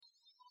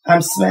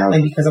I'm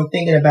smiling because I'm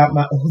thinking about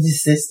my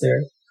oldest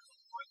sister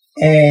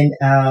and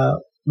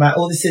my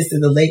oldest sister,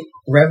 the late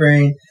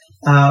Reverend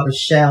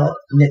Rochelle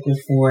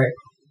Nickelford.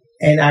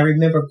 And I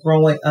remember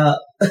growing up,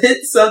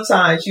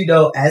 sometimes,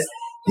 as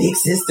big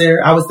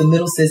sister, I was the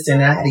middle sister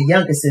and I had a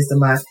younger sister,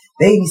 my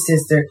baby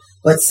sister.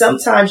 But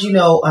sometimes,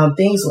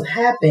 things would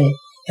happen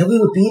and we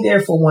would be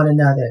there for one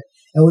another.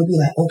 And we'd be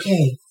like,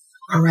 okay,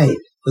 all right.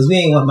 Because we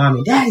ain't want mommy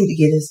and daddy to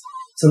get us.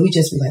 So we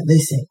just be like,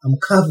 listen, I'm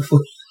covered for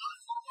you.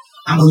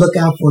 I'm going to look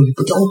out for you,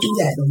 but don't do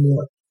that no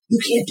more. You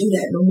can't do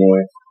that no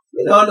more.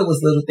 There was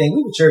little things.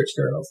 We were church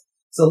girls.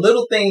 So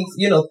little things,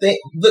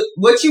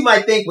 what you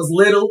might think was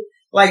little,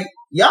 like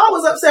y'all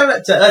was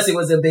upset. To us, it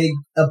was a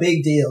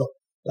big deal.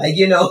 Like,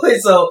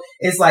 so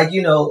it's like,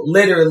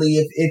 literally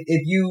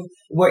if you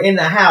were in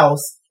the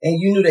house and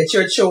you knew that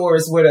your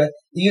chores were to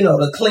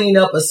clean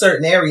up a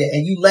certain area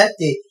and you left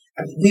it,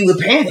 we would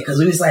panic because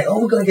we was like, oh,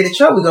 we're going to get in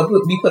trouble. We're going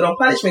to be put on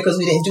punishment because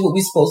we didn't do what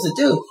we're supposed to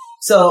do.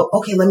 So,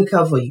 okay, let me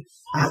cover for you.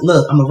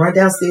 Look, I'm going to run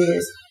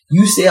downstairs.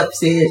 You stay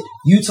upstairs.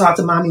 You talk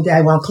to mommy and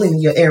daddy while I'm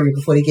cleaning your area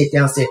before they get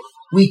downstairs.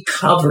 We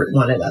covered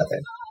one another.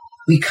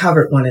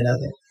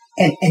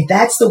 And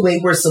that's the way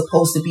we're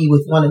supposed to be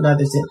with one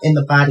another in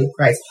the body of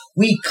Christ.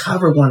 We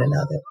cover one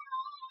another.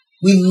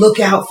 We look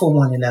out for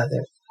one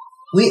another.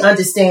 We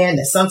understand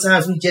that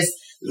sometimes we just,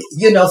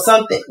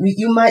 something,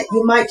 you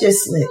might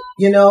just slip,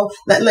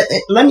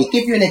 Let me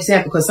give you an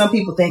example because some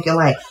people thinking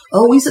like,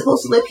 oh, we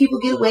supposed to let people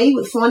get away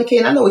with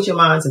fornicating. I know what your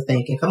minds are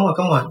thinking. Come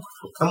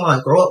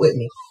on, grow up with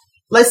me.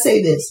 Let's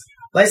say this.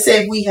 Let's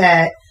say if we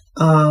had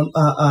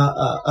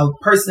a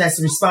person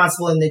that's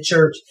responsible in the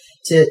church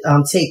to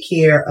take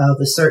care of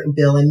a certain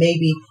bill, and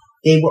maybe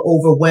they were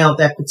overwhelmed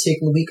that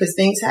particular week because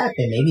things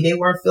happen. Maybe they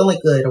weren't feeling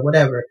good or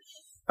whatever.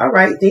 All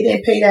right, they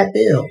didn't pay that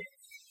bill.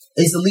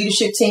 Is the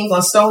leadership team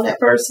going to stone that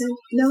person?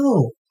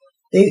 No.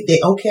 They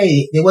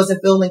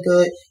wasn't feeling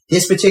good.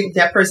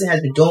 That person has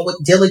been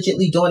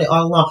diligently doing it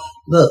all along.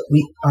 Look,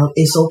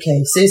 it's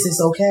okay. Sis, it's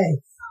okay.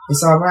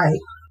 It's all right.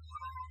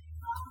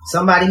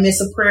 Somebody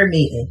missed a prayer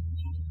meeting.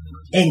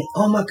 And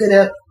oh my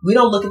goodness, we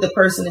don't look at the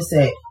person and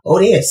say, oh,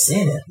 they're a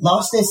sinner,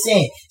 lost in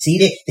sin.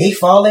 See, they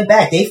falling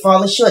back. They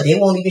falling short. They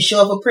won't even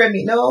show up for prayer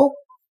meeting. No.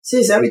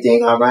 Sis,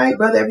 everything all right?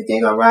 Brother,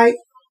 everything all right?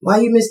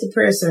 Why you missed the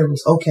prayer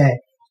service? Okay.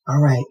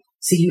 All right.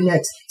 See you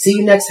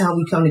next time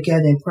we come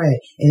together and pray.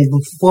 And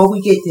before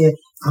we get there,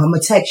 I'm going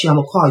to text you. I'm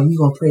going to call you.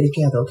 We're going to pray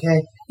together,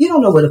 okay? You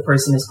don't know what a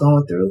person is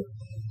going through.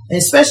 And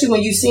especially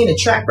when you've seen a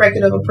track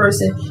record of a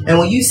person and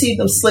when you see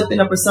them slipping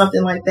up or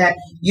something like that,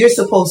 you're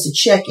supposed to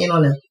check in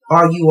on them.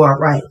 Are you all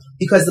right?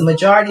 Because the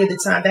majority of the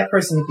time, that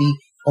person would be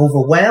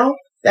overwhelmed.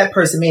 That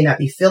person may not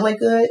be feeling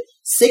good.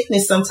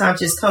 Sickness sometimes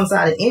just comes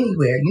out of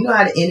anywhere. You know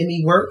how the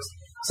enemy works.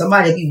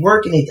 Somebody be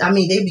working it. I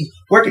mean, they be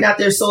working out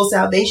their soul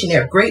salvation.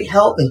 They're great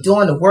help and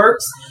doing the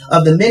works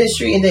of the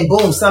ministry. And then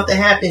boom, something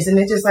happens. And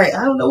they're just like,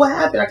 I don't know what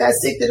happened. I got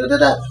sick.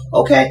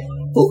 Okay.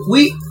 But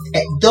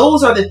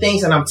those are the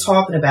things that I'm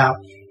talking about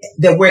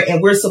that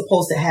we're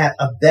supposed to have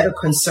a better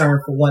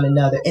concern for one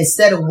another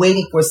instead of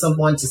waiting for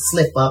someone to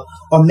slip up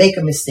or make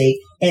a mistake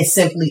and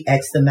simply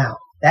X them out.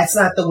 That's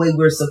not the way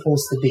we're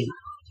supposed to be.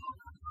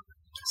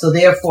 So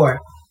therefore,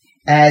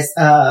 as,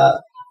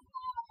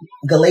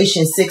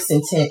 Galatians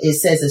 6:10, it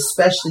says,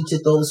 especially to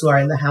those who are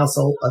in the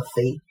household of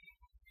faith,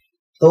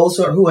 those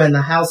who are in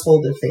the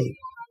household of faith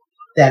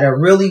that are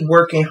really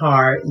working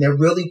hard and they're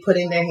really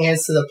putting their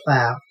hands to the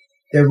plow.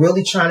 They're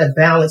really trying to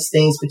balance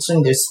things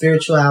between their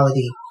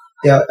spirituality,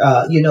 their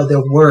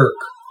work,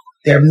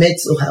 their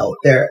mental health,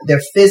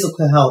 their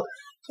physical health,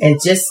 and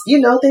just,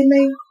 they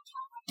may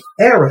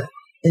err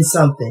in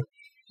something.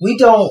 We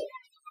don't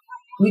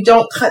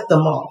cut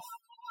them off.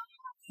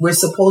 We're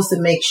supposed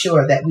to make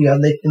sure that we are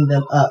lifting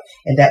them up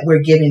and that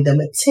we're giving them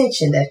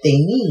attention that they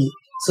need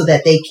so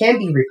that they can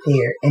be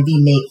repaired and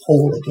be made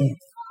whole again.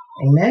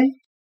 Amen.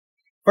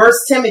 1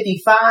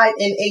 Timothy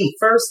 5:8.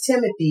 1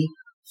 Timothy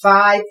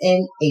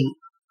 5:8.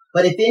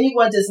 But if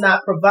anyone does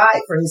not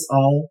provide for his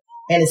own,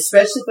 and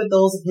especially for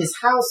those of his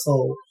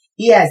household,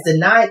 he has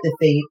denied the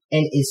faith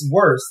and is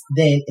worse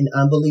than an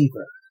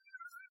unbeliever.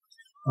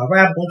 All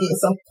right, I'm going to get in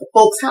some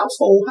folks'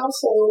 household.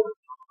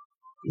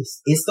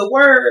 It's the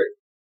word.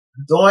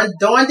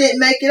 Dawn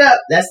didn't make it up.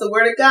 That's the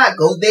word of God.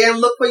 Go there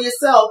and look for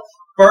yourself.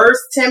 1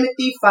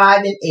 Timothy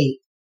 5:8.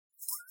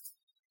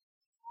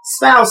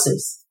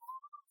 Spouses,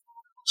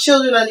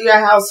 children under your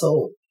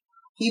household,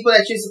 people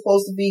that you're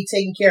supposed to be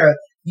taking care of,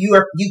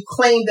 you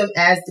claim them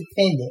as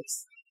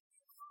dependents.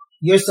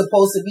 You're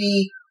supposed to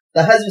be,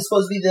 the husband's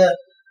supposed to be the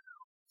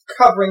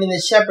covering and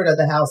the shepherd of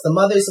the house. The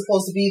mother is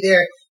supposed to be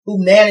there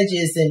who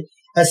manages and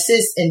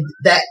assists in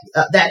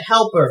that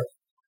helper.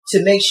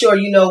 To make sure,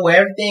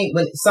 where everything,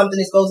 when something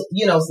is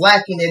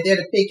lacking, they're there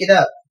to pick it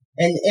up.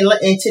 And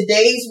in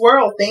today's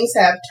world, things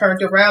have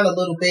turned around a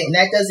little bit, and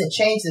that doesn't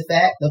change the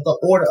fact of the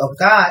order of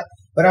God.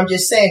 But I'm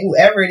just saying,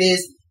 whoever it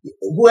is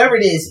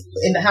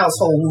in the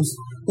household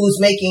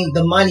who's making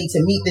the money to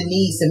meet the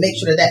needs, to make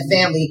sure that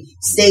family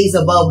stays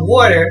above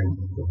water,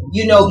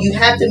 you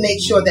have to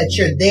make sure that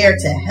you're there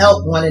to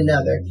help one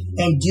another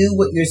and do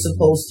what you're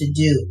supposed to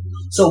do.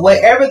 So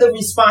wherever the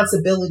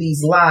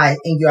responsibilities lie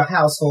in your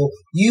household,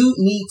 you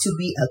need to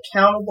be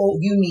accountable.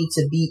 You need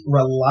to be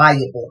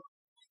reliable.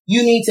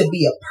 You need to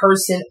be a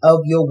person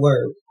of your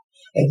word.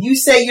 If you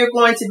say you're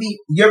going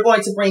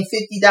to bring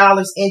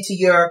 $50 into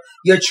your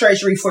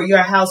treasury for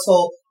your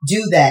household,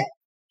 do that.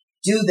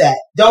 Do that.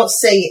 Don't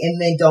say it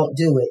and then don't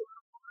do it.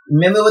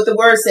 Remember what the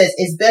word says.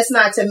 It's best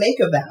not to make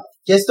a vow.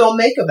 Just don't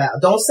make a vow.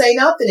 Don't say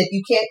nothing if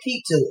you can't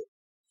keep to it.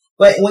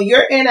 But when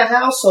you're in a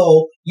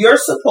household, you're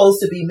supposed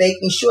to be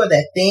making sure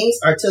that things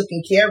are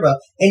taken care of,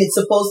 and it's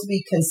supposed to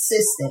be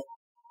consistent.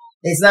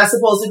 It's not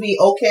supposed to be,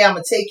 okay, I'm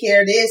going to take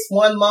care of this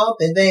 1 month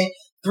and then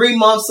 3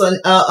 months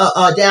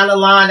down the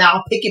line,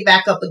 I'll pick it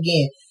back up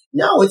again.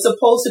 No, it's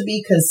supposed to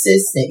be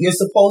consistent. You're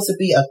supposed to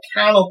be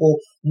accountable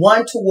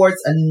one towards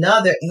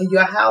another in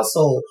your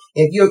household.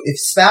 If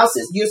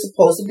spouses, you're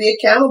supposed to be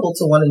accountable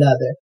to one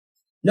another.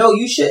 No,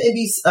 you shouldn't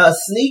be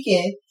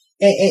sneaking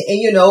and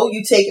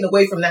you taking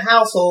away from the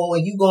household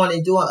and you going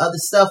and doing other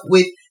stuff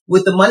with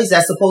the monies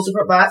that's supposed to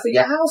provide for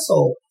your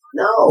household.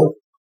 No,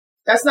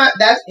 that's not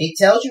that. It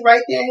tells you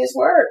right there in his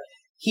word.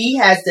 He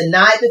has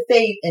denied the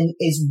faith and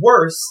is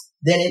worse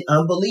than an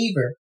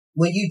unbeliever.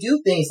 When you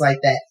do things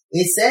like that,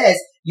 it says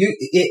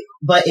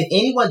but if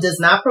anyone does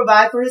not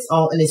provide for his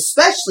own, and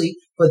especially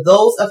for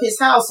those of his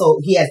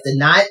household, he has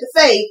denied the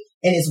faith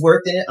and is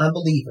worse than an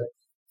unbeliever.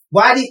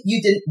 Why does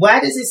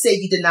it say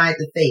you denied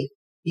the faith?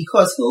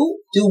 Because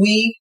who do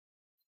we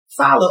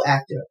follow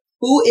after?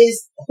 Who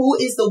is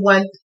the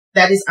one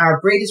that is our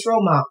greatest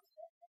role model?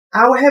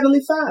 Our Heavenly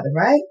Father,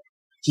 right?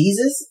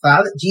 Jesus,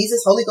 Father,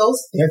 Jesus, Holy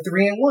Ghost, they're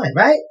 3 in 1,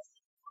 right?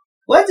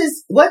 What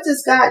does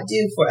God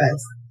do for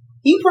us?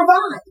 He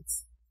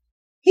provides.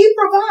 He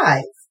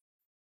provides.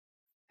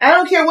 I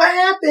don't care what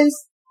happens.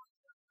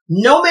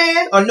 No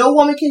man or no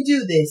woman can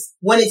do this.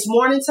 When it's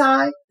morning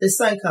time, the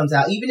sun comes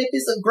out. Even if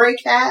it's a gray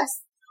cast,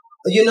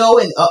 and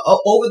over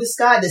the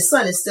sky, the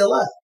sun is still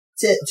up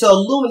to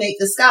illuminate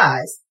the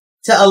skies,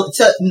 to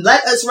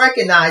let us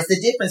recognize the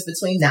difference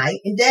between night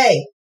and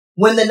day.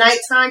 When the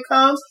nighttime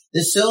comes,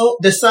 the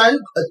sun,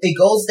 it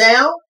goes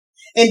down,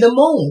 and the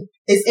moon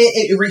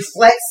it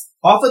reflects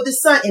off of the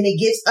sun, and it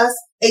gives us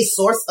a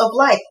source of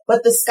light.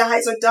 But the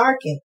skies are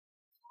darkened.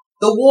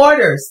 The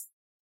waters,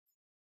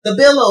 the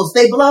billows,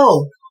 they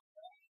blow.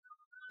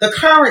 The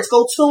currents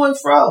go to and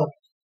fro.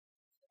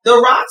 The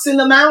rocks in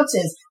the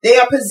mountains, they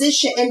are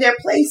positioned in their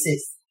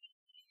places.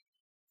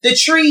 The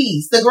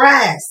trees, the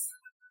grass,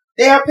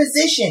 they are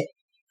positioned.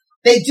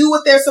 They do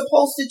what they're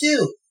supposed to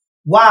do.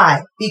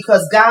 Why?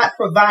 Because God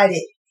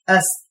provided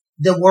us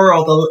the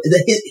world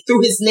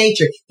through his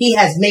nature. He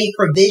has made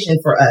provision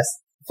for us.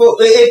 Because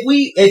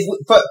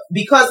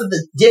of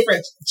the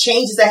different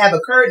changes that have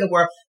occurred in the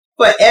world,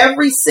 for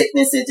every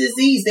sickness and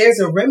disease, there's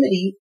a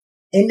remedy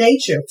in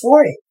nature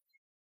for it.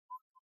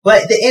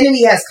 But the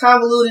enemy has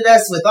convoluted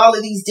us with all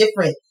of these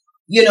different,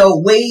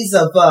 ways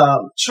of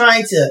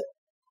trying to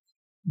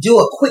do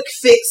a quick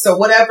fix or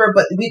whatever.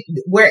 But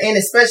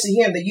especially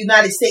here in the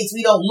United States,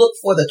 we don't look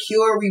for the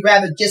cure. We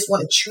rather just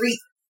want to treat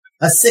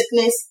a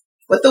sickness.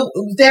 But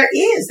there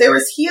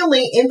is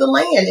healing in the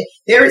land.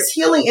 There is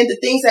healing in the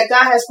things that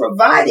God has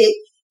provided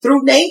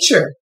through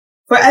nature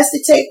for us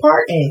to take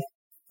part in.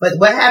 But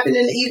what happened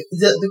in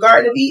the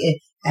Garden of Eden?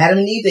 Adam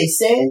and Eve, they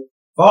sinned,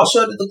 fall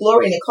short of the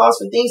glory, and it caused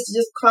for things to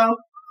just come,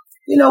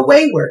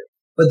 wayward.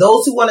 For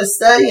those who want to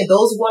study and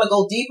those who want to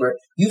go deeper,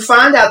 you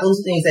find out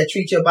those things that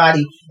treat your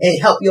body and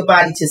help your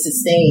body to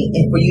sustain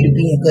and for you to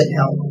be in good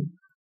health.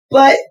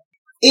 But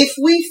if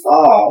we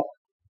fall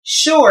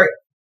short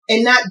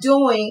and not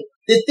doing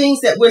the things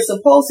that we're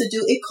supposed to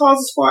do, it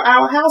causes for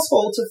our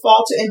household to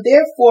falter. And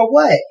therefore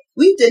what?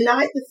 We've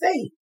denied the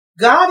faith.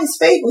 God is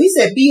faithful. He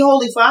said, be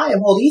holy for I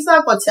am holy. He's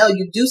not going to tell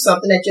you to do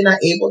something that you're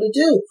not able to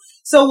do.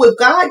 So if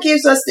God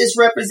gives us this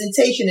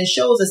representation and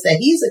shows us that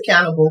he's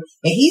accountable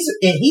and he's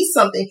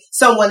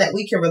someone that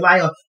we can rely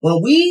on, when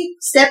we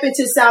step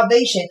into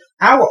salvation,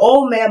 our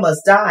old man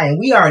must die and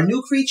we are a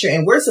new creature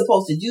and we're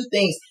supposed to do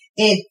things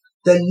in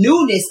the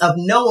newness of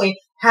knowing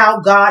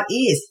how God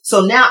is.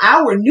 So now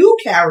our new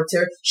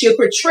character should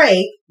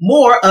portray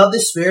more of the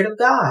Spirit of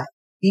God.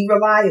 Be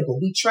reliable,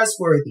 be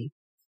trustworthy.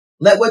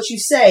 Let what you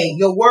say,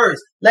 your words,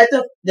 let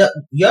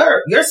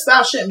your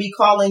spouse shouldn't be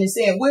calling and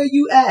saying, where are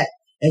you at?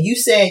 And you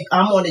saying,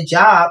 I'm on a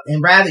job,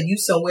 and rather you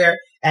somewhere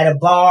at a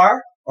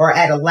bar or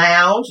at a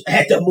lounge,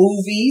 at the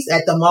movies,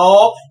 at the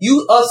mall.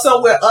 You are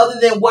somewhere other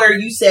than where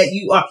you said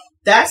you are.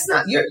 That's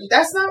not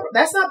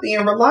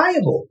being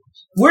reliable.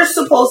 We're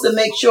supposed to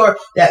make sure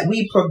that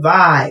we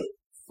provide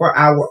for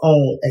our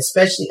own,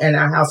 especially in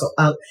our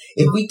household.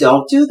 If we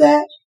don't do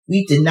that,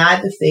 we deny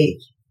the faith.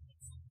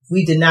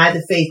 We deny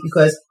the faith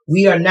because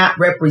we are not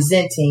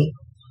representing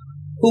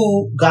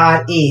who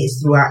God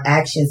is through our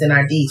actions and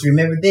our deeds.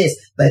 Remember this,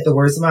 let the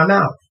words of my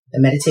mouth,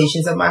 the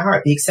meditations of my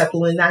heart be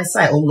acceptable in thy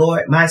sight. O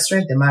Lord, my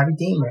strength and my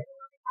redeemer.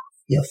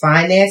 Your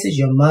finances,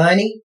 your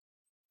money,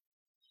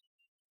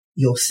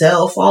 your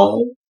cell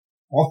phone,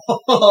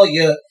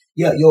 your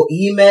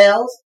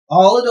emails,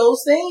 all of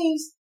those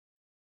things,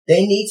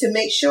 they need to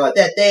make sure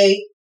that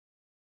they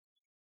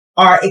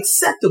are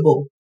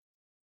acceptable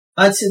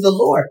unto the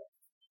Lord.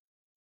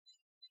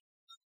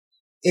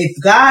 If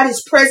God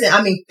is present,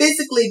 I mean,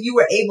 physically, if you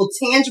were able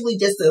tangibly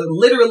just to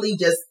literally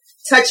just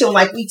touch him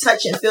like we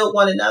touch and feel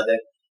one another,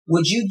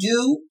 would you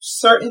do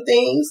certain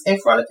things in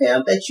front of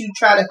him that you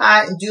try to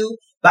hide and do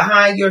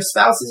behind your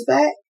spouse's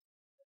back?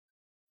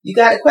 You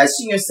got to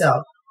question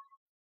yourself.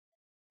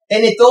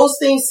 And if those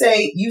things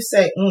you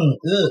say,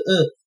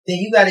 then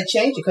you got to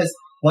change it. Because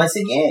once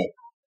again,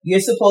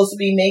 you're supposed to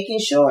be making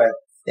sure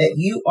that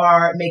you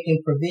are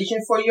making provision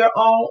for your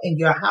own and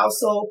your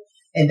household,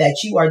 and that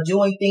you are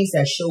doing things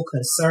that show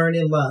concern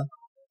and love.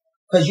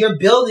 Because you're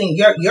building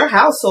your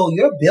household,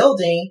 you're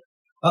building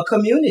a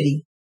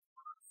community.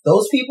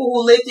 Those people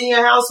who lived in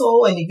your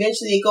household and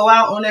eventually they go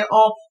out on their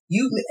own,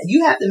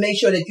 you have to make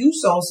sure that you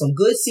sow some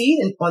good seed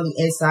on the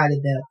inside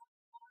of them.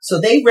 So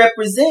they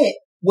represent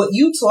what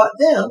you taught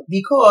them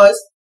because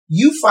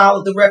you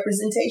followed the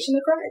representation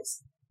of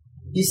Christ.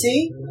 You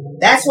see?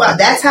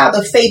 That's how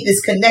the faith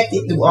is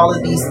connected through all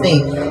of these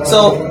things.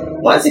 So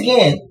once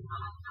again,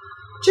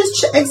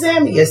 just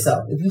examine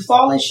yourself. If you've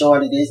fallen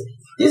short of this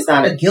is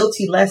not a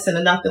guilty lesson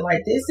or nothing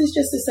like this. It's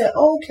just to say,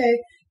 okay,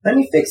 let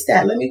me fix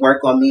that. Let me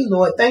work on me,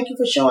 Lord. Thank you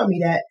for showing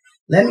me that.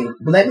 Let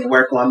me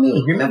work on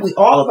me. Remember,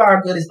 all of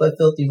our good is but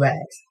filthy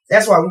rags.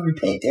 That's why we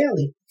repent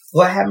daily.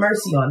 Lord, have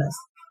mercy on us.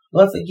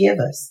 Lord, forgive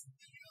us.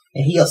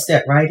 And he'll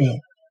step right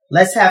in.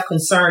 Let's have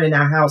concern in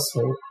our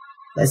household.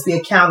 Let's be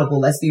accountable.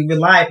 Let's be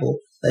reliable.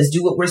 Let's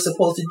do what we're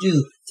supposed to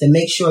do to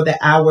make sure that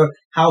our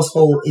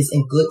household is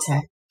in good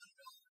tact.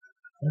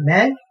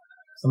 Amen.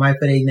 Somebody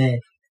put amen.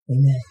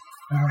 Amen.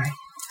 All right.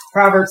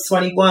 Proverbs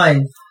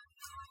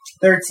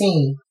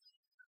 21:13.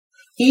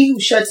 He who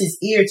shuts his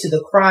ear to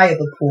the cry of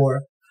the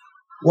poor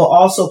will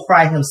also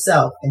cry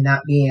himself and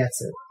not be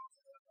answered.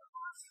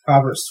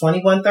 Proverbs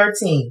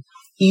 21:13.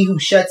 He who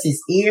shuts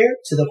his ear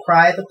to the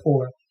cry of the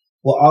poor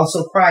will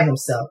also cry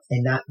himself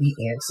and not be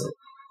answered.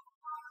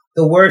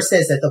 The word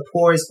says that the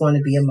poor is going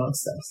to be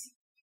amongst us.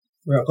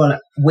 We're going to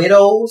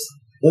widows,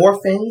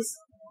 orphans,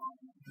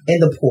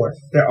 and the poor.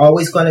 They're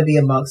always going to be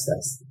amongst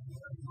us.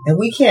 And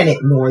we can't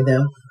ignore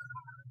them.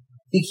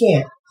 We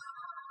can't.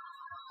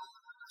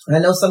 And I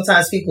know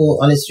sometimes people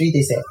on the street,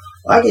 they say,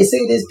 oh, I get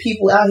sick of these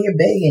people out here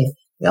begging.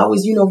 They're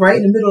always, right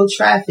in the middle of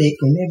traffic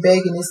and they're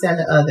begging this, that, and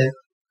the other.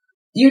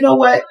 You know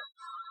what?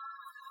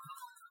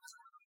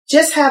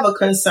 Just have a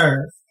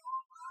concern.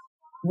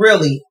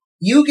 Really,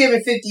 you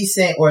giving 50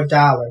 cents or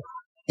 $1,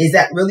 is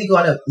that really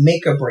going to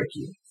make or break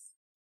you?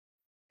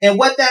 And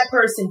what that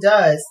person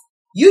does,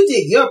 you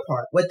did your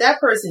part. What that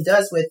person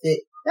does with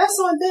it, that's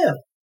on them.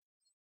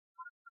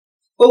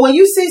 But when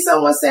you see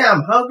someone say,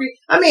 I'm hungry,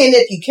 I mean,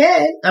 if you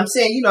can, I'm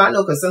saying, I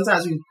know because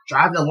sometimes we're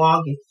driving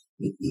along and,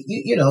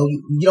 you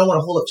don't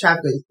want to hold up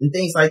traffic and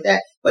things like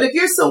that. But if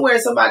you're somewhere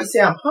and somebody say,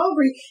 I'm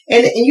hungry,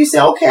 and you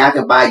say, okay, I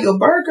can buy you a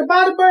burger,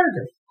 buy the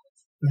burger.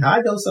 Now,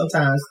 I know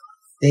sometimes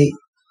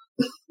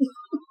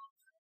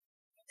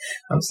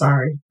I'm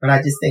sorry, but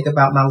I just think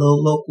about my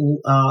little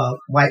local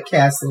White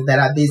Castle that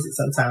I visit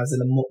sometimes in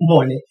the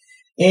morning.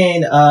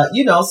 And,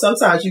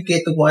 sometimes you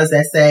get the ones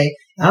that say,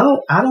 I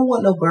don't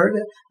want no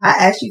burger. I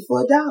asked you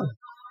for $1.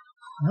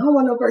 I don't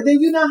want no burger. Then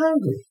you're not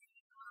hungry.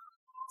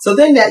 So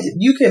then that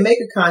you can make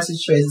a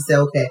conscious choice and say,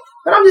 okay.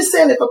 But I'm just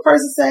saying, if a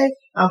person say,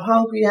 I'm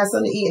hungry, have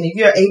something to eat, and if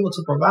you're able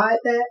to provide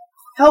that,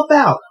 help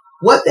out.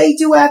 What they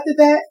do after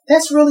that,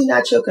 that's really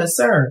not your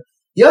concern.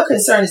 Your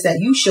concern is that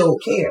you show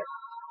care.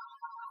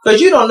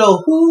 Because you don't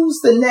know who's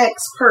the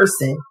next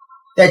person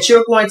that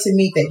you're going to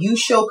meet that you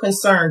show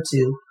concern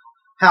to,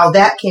 how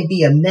that can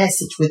be a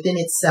message within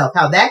itself,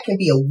 how that can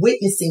be a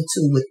witnessing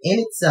tool within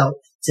itself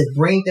to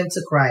bring them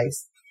to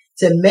Christ,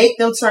 to make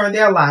them turn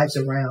their lives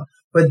around,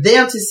 for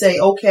them to say,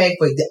 okay,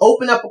 to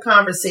open up a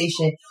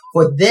conversation,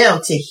 for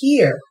them to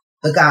hear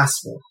the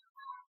gospel.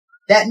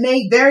 That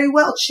may very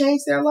well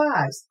change their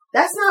lives.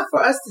 That's not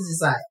for us to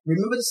decide.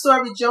 Remember the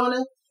story of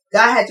Jonah?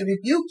 God had to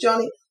rebuke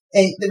Jonah.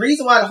 And the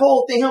reason why the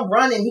whole thing, him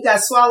running, he got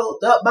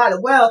swallowed up by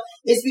the well,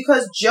 is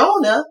because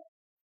Jonah,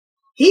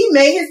 he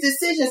made his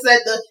decisions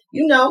that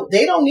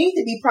they don't need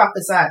to be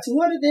prophesied to.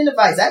 What are the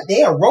Ninevites?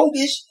 They are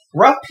roguish,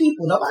 rough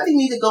people. Nobody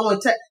need to go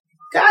and tell.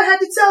 God had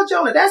to tell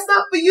Jonah, that's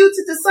not for you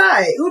to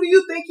decide. Who do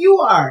you think you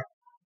are?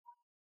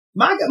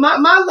 My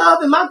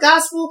love and my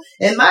gospel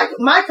and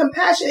my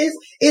compassion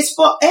is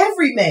for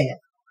every man.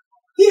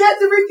 He had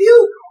to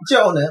rebuke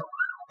Jonah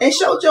and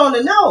show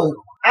Jonah, no,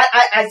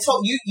 I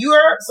told you,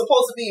 you're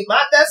supposed to be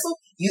my vessel.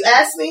 You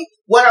asked me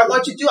what I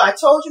want you to do. I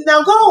told you,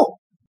 now go.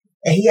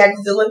 And he had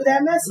to deliver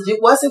that message.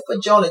 It wasn't for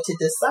Jonah to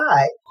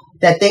decide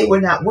that they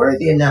were not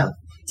worthy enough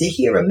to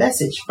hear a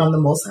message from the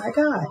Most High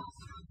God.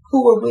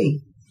 Who are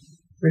we?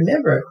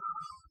 Remember,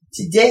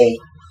 today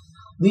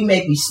we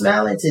may be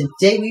smiling.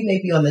 Today we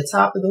may be on the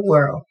top of the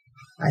world.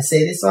 I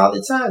say this all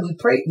the time.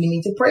 We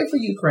need to pray for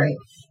Ukraine.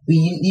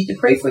 We need to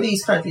pray for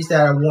these countries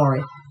that are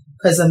warring.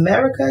 Because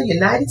America,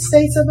 United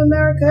States of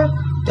America,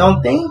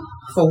 don't think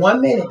for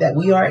 1 minute that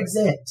we are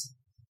exempt.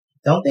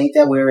 Don't think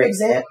that we're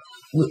exempt.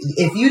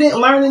 If you didn't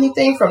learn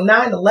anything from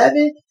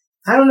 9/11,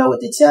 I don't know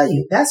what to tell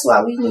you. That's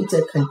why we need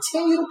to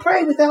continue to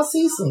pray without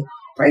ceasing.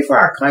 Pray for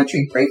our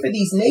country. Pray for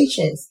these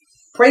nations.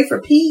 Pray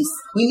for peace.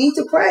 We need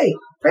to pray.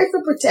 Pray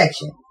for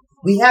protection.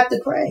 We have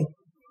to pray.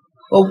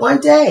 But one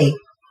day,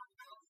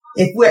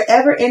 if we're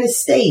ever in a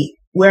state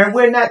where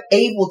we're not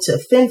able to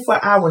fend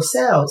for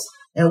ourselves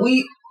and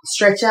we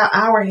stretch out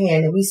our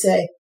hand and we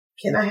say,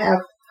 can I have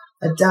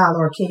 $1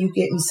 or can you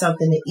get me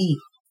something to eat?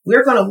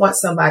 We're going to want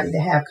somebody to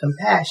have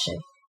compassion,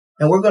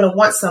 and we're going to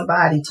want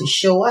somebody to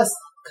show us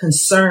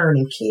concern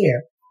and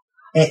care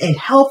and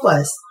help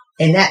us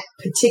in that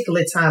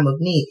particular time of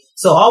need.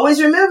 So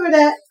always remember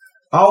that.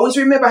 Always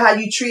remember how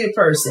you treat a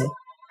person,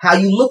 how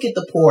you look at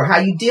the poor, how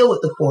you deal with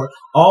the poor.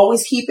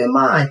 Always keep in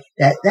mind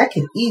that that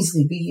can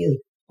easily be you.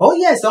 Oh,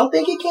 yes. Don't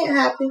think it can't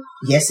happen.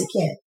 Yes, it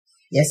can.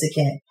 Yes, it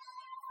can.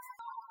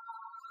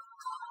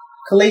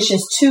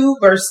 Galatians 2,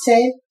 verse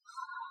 10.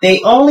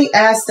 They only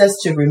asked us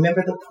to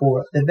remember the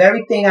poor, the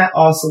very thing I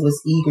also was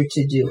eager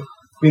to do.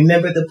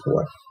 Remember the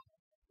poor.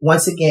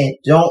 Once again,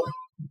 don't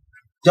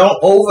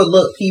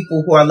overlook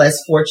people who are less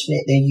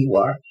fortunate than you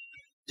are.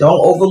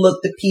 Don't overlook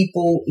the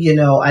people,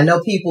 I know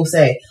people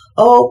say,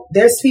 oh,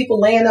 there's people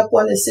laying up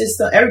on the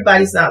system.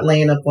 Everybody's not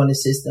laying up on the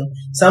system.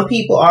 Some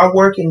people are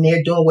working.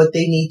 They're doing what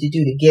they need to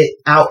do to get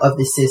out of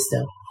the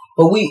system.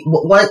 But we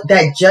want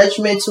that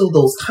judgmental,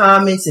 those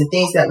comments and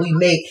things that we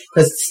make,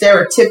 because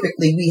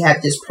stereotypically we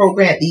have just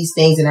programmed these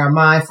things in our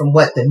mind from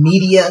what the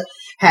media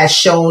has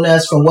shown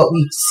us, from what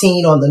we've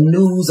seen on the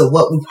news or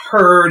what we've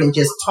heard and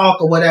just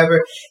talk or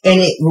whatever.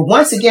 And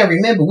once again,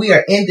 remember, we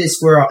are in this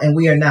world and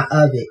we are not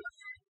of it.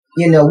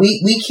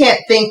 We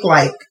can't think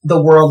like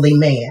the worldly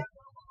man.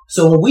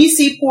 So when we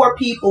see poor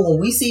people,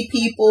 when we see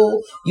people,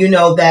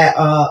 that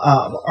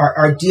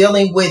are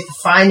dealing with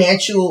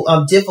financial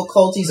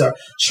difficulties or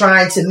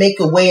trying to make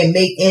a way and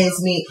make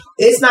ends meet,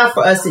 it's not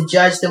for us to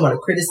judge them or to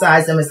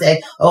criticize them and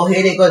say, oh,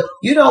 here they go.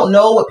 You don't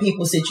know what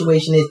people's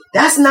situation is.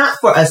 That's not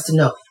for us to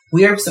know.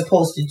 We're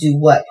supposed to do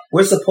what?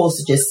 We're supposed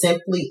to just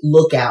simply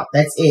look out.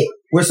 That's it.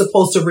 We're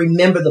supposed to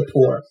remember the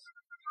poor.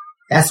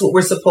 That's what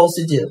we're supposed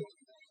to do.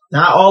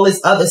 Not all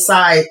this other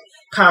side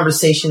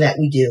conversation that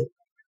we do.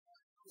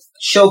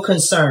 Show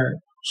concern,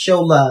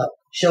 show love,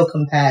 show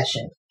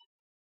compassion.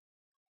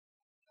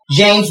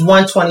 James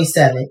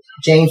 1:27.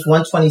 James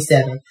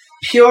 1:27.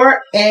 Pure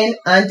and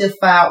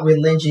undefiled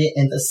religion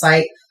in the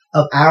sight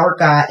of our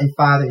God and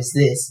Father is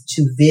this: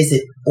 to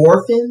visit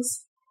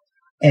orphans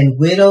and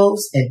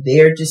widows in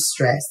their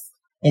distress,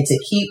 and to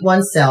keep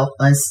oneself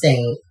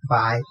unstained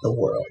by the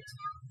world.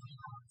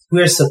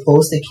 We're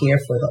supposed to care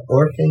for the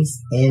orphans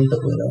and the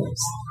widows.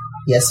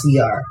 Yes, we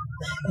are.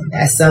 And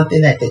that's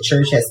something that the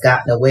church has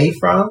gotten away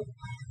from.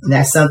 And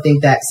that's something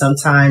that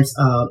sometimes,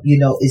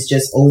 is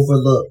just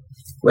overlooked.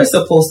 We're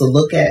supposed to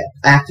look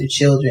after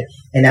children.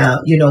 And,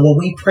 when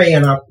we pray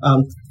on our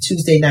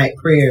Tuesday night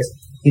prayers,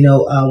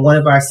 one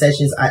of our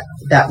sessions,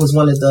 that was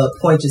one of the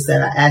pointers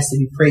that I asked to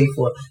be prayed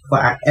for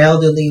our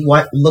elderly,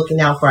 looking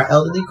out for our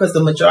elderly, because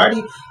the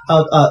majority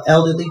of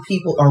elderly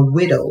people are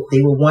widowed.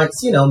 They were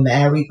once,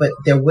 married, but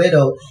they're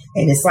widowed.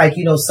 And it's like,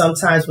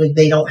 sometimes when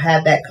they don't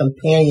have that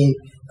companion,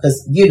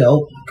 because,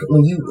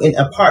 when you in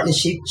a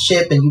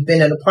partnership and you've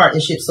been in a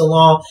partnership so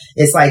long,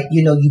 it's like,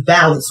 you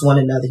balance one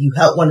another. You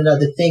help one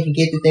another think and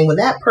get the thing. When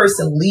that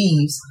person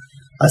leaves,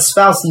 a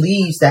spouse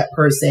leaves that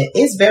person,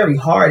 it's very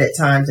hard at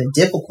times and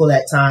difficult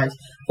at times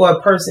for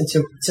a person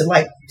to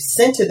like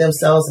center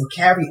themselves and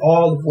carry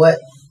all of what,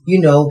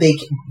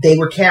 they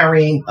were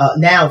carrying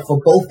now for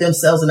both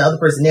themselves and the other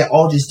person. They're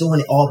all just doing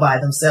it all by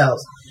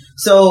themselves.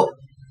 So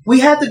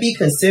we have to be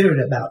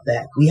considerate about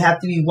that. We have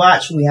to be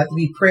watchful. We have to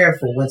be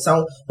prayerful. When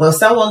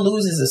someone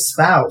loses a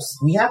spouse,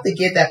 we have to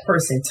give that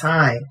person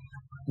time.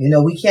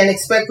 We can't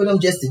expect for them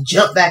just to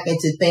jump back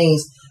into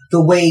things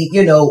the way,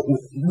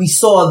 we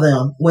saw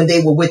them when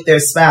they were with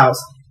their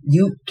spouse.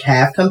 You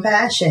have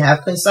compassion,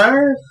 have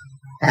concern,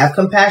 have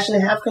compassion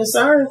and have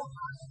concern.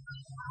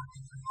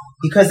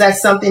 Because that's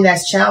something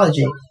that's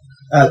challenging.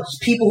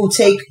 People who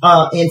take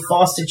in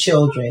foster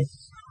children,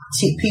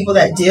 people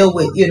that deal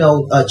with,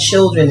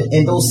 children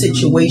in those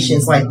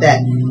situations like that,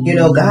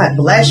 God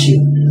bless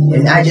you.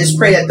 And I just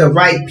pray that the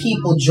right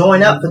people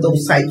join up for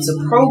those types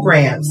of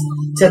programs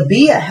to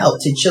be a help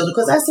to children,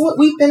 because that's what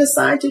we've been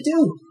assigned to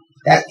do.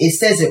 That it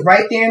says it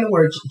right there in the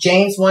word,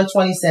 James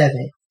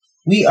 1:27.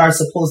 We are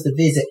supposed to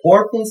visit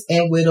orphans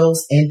and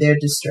widows in their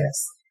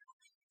distress.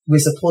 We're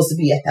supposed to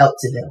be a help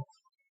to them.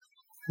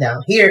 Now,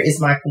 here is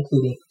my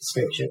concluding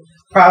scripture.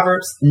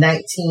 Proverbs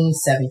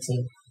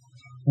 19:17.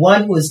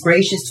 One who is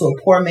gracious to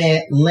a poor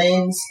man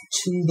lends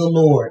to the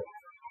Lord,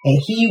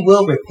 and he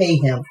will repay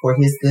him for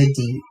his good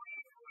deed.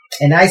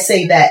 And I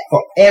say that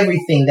for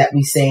everything that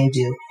we say and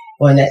do.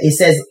 When it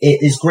says it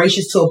is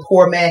gracious to a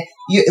poor man,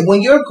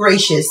 when you're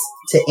gracious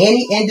to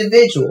any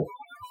individual,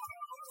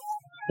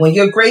 when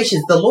you're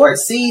gracious, the Lord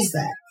sees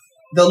that.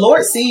 The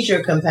Lord sees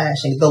your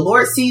compassion. The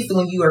Lord sees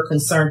when you are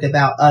concerned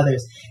about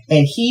others,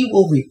 and he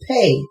will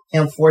repay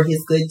him for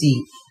his good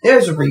deed.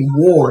 There's a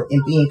reward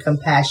in being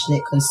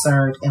compassionate,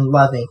 concerned, and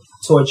loving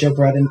towards your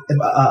brothers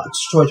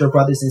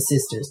and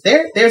sisters.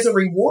 There's a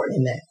reward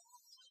in that.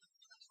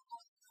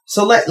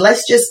 So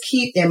let's just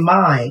keep in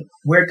mind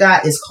where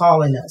God is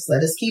calling us.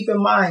 Let us keep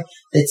in mind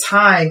the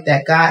time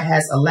that God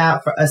has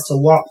allowed for us to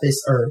walk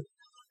this earth.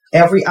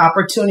 Every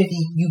opportunity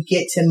you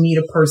get to meet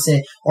a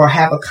person or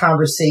have a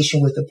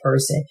conversation with a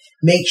person,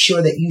 make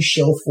sure that you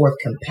show forth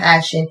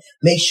compassion.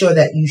 Make sure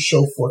that you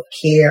show forth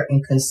care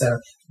and concern.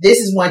 This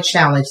is one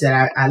challenge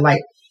that I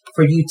like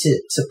for you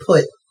to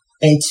put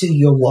into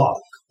your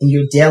walk, in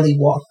your daily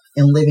walk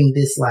in living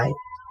this life.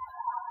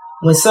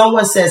 When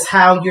someone says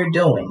how you're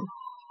doing,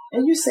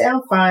 and you say,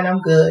 I'm fine,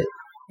 I'm good.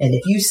 And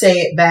if you say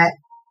it back,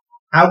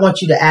 I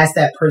want you to ask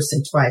that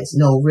person twice.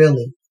 No,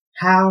 really,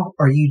 how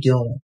are you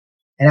doing?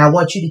 And I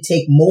want you to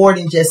take more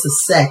than just a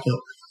second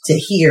to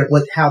hear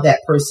how that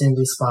person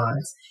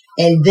responds.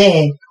 And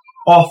then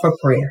offer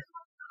prayer.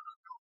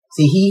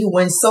 See, he who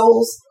wins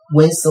souls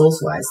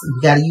wisely.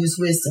 You got to use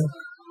wisdom.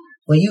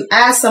 When you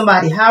ask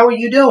somebody, how are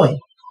you doing?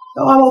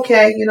 Oh, I'm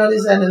okay.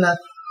 This and enough.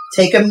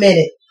 Take a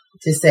minute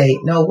to say,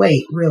 no,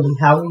 wait, really,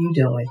 how are you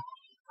doing?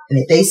 And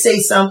if they say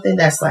something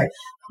that's like,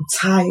 I'm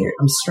tired,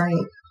 I'm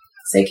strained,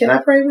 say, can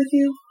I pray with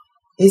you?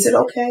 Is it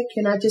okay?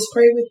 Can I just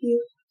pray with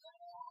you?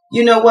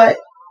 You know what?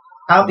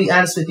 I'll be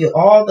honest with you.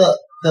 All the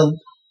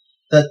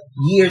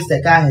years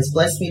that God has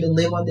blessed me to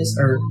live on this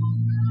earth,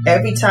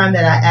 every time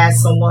that I ask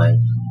someone,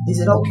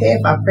 is it okay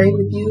if I pray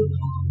with you?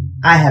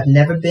 I have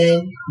never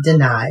been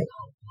denied.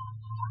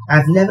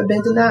 I've never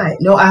been denied.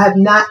 No, I have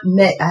not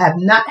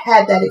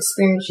had that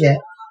experience yet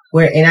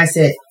and I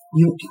said,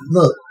 you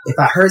look, if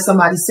I heard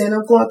somebody saying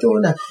I'm going through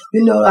enough,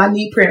 I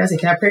need prayer. And I said,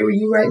 can I pray with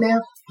you right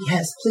now?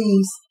 Yes,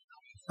 please.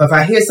 Or if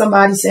I hear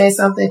somebody saying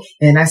something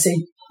and I say,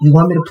 you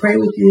want me to pray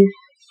with you?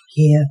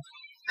 Yeah.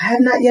 I have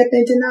not yet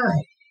been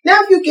denied. Now,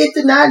 if you get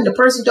denied and the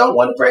person don't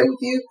want to pray with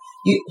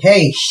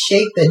you,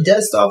 shake the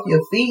dust off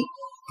your feet,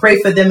 pray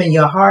for them in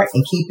your heart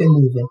and keep it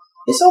moving.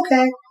 It's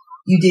okay.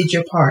 You did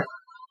your part.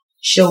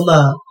 Show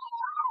love,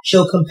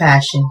 show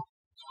compassion,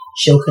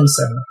 show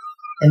concern.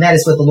 And that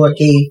is what the Lord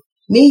gave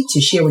me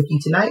to share with you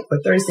tonight for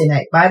Thursday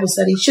night Bible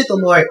study. Should the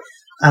Lord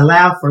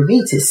allow for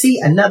me to see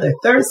another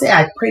Thursday,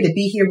 I pray to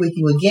be here with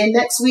you again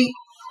next week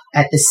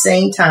at the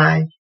same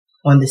time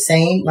on the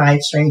same live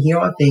stream here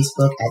on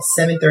Facebook at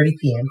 7:30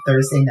 p.m.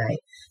 Thursday night.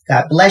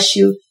 God bless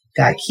you.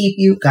 God keep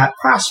you. God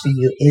prosper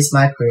you is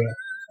my prayer.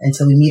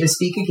 Until we meet or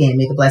speak again,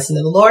 may the blessing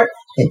of the Lord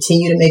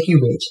continue to make you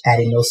rich,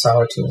 adding no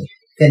sorrow to it.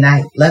 Good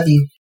night. Love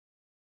you.